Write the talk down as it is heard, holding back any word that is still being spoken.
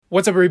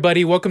What's up,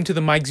 everybody? Welcome to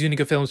the Mike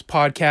Zuniga Films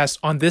podcast.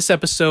 On this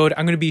episode,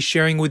 I'm going to be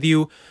sharing with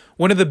you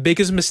one of the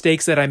biggest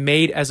mistakes that I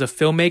made as a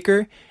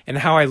filmmaker and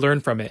how I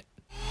learned from it.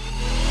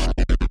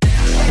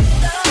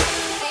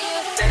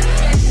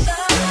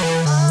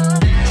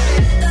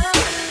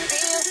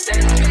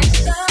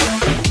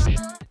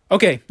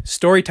 Okay,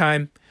 story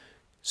time.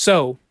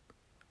 So,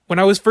 when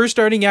I was first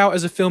starting out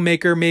as a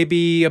filmmaker,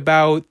 maybe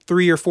about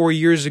 3 or 4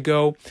 years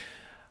ago,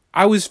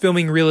 I was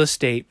filming real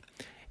estate.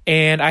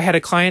 And I had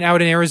a client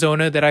out in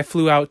Arizona that I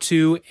flew out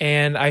to,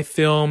 and I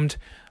filmed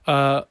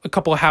a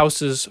couple of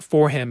houses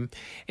for him.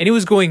 And it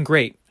was going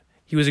great.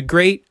 He was a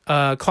great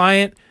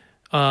client.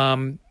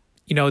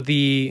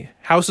 The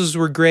houses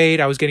were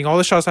great. I was getting all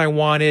the shots I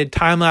wanted,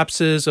 time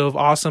lapses of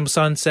awesome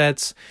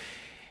sunsets.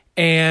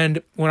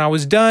 And when I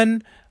was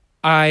done,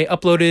 I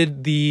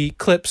uploaded the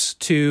clips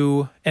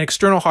to an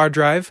external hard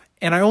drive,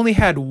 and I only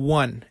had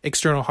one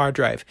external hard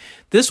drive.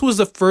 This was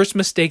the first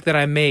mistake that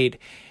I made,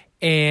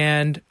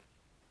 and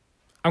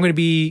I'm going to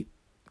be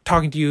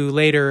talking to you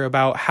later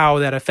about how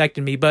that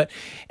affected me. But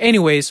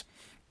anyways,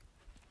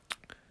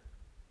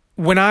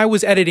 when I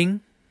was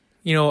editing,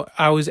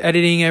 I was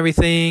editing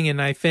everything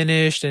and I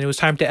finished and it was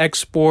time to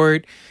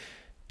export.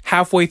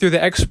 Halfway through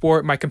the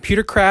export, my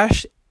computer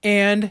crashed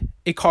and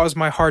it caused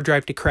my hard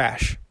drive to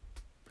crash.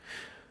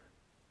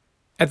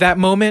 At that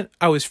moment,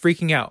 I was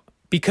freaking out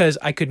because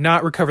I could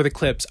not recover the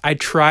clips. I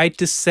tried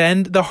to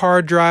send the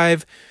hard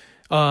drive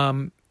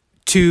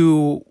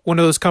to one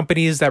of those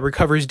companies that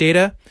recovers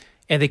data,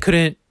 and they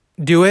couldn't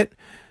do it.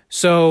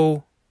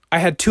 So I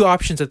had two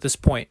options at this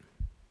point.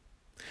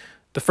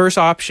 The first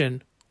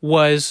option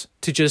was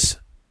to just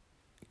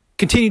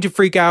continue to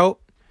freak out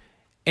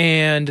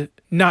and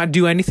not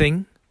do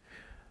anything.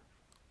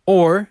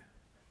 Or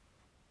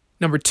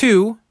number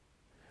two,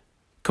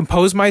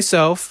 compose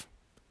myself,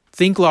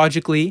 think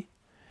logically,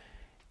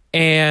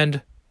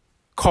 and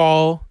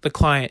call the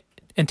client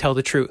and tell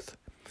the truth.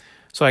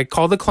 So I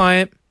called the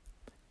client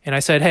and I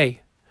said,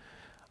 hey,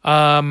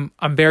 I'm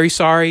very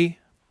sorry,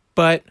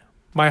 but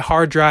my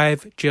hard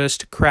drive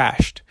just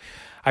crashed.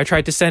 I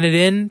tried to send it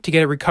in to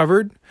get it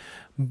recovered,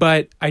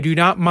 but I do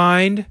not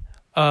mind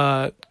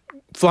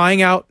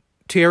flying out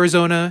to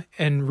Arizona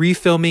and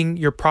refilming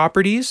your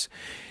properties.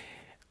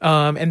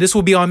 And this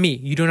will be on me.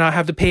 You do not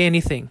have to pay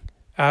anything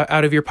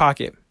out of your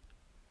pocket.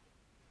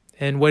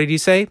 And what did he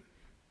say?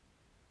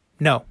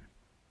 No.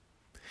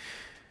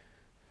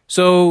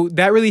 So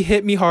that really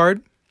hit me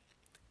hard.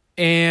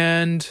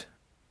 And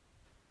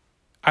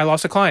I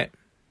lost a client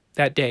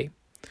that day.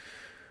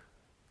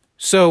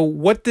 So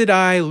what did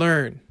I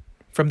learn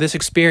from this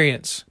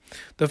experience?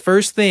 The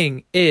first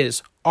thing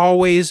is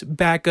always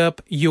back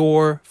up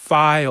your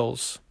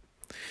files.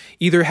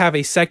 Either have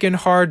a second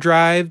hard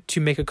drive to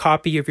make a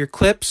copy of your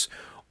clips,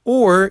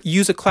 or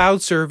use a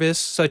cloud service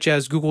such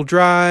as Google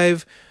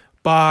Drive,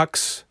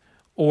 Box,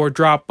 or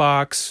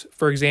Dropbox,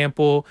 for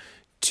example,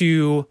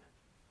 to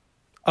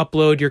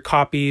upload your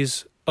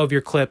copies of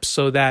your clips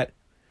so that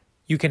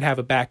you can have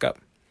a backup.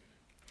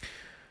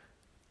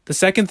 The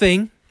second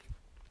thing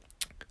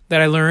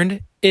that I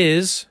learned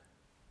is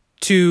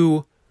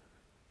to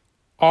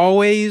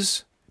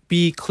always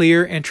be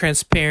clear and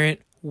transparent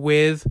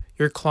with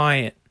your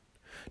client,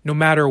 no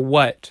matter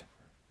what.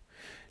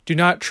 Do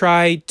not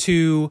try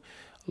to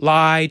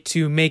lie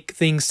to make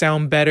things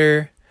sound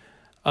better.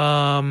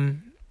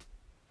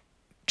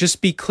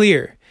 Just be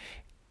clear.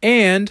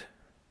 And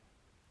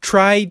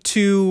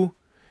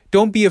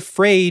don't be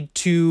afraid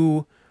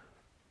to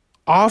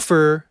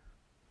offer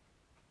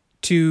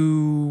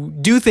to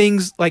do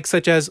things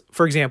such as,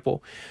 for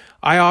example,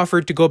 I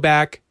offered to go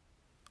back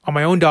on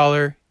my own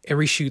dollar and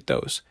reshoot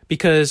those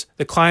because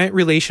the client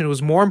relation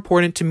was more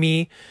important to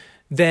me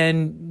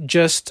than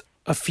just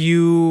a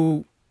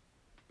few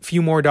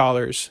more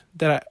dollars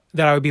that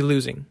I would be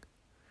losing.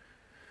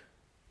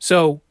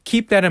 So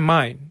keep that in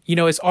mind.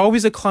 It's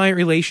always a client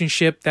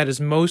relationship that is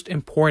most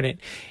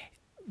important.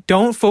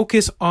 Don't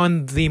focus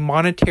on the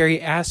monetary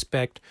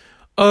aspect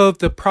of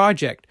the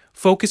project.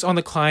 Focus on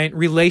the client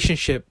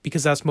relationship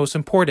because that's most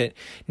important.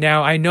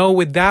 Now, I know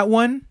with that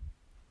one,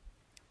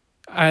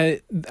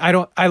 I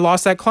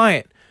lost that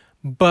client.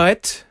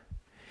 But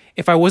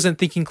if I wasn't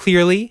thinking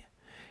clearly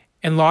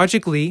and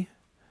logically,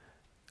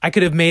 I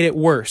could have made it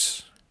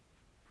worse.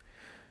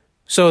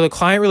 So the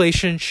client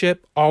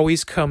relationship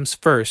always comes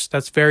first.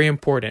 That's very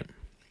important.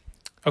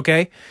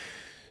 Okay?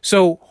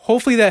 So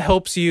hopefully that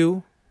helps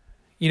you.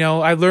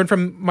 I learned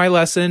from my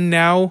lesson.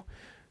 Now,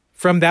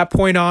 from that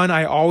point on,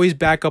 I always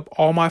back up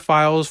all my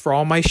files for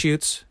all my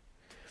shoots.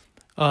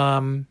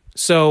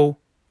 So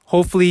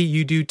hopefully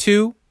you do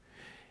too.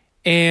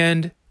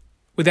 And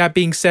with that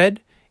being said,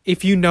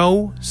 if you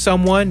know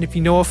someone, if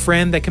you know a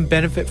friend that can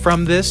benefit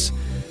from this,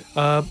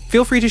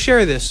 feel free to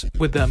share this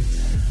with them.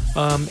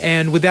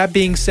 And with that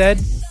being said,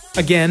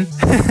 again,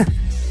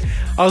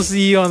 I'll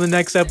see you on the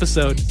next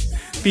episode.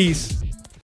 Peace.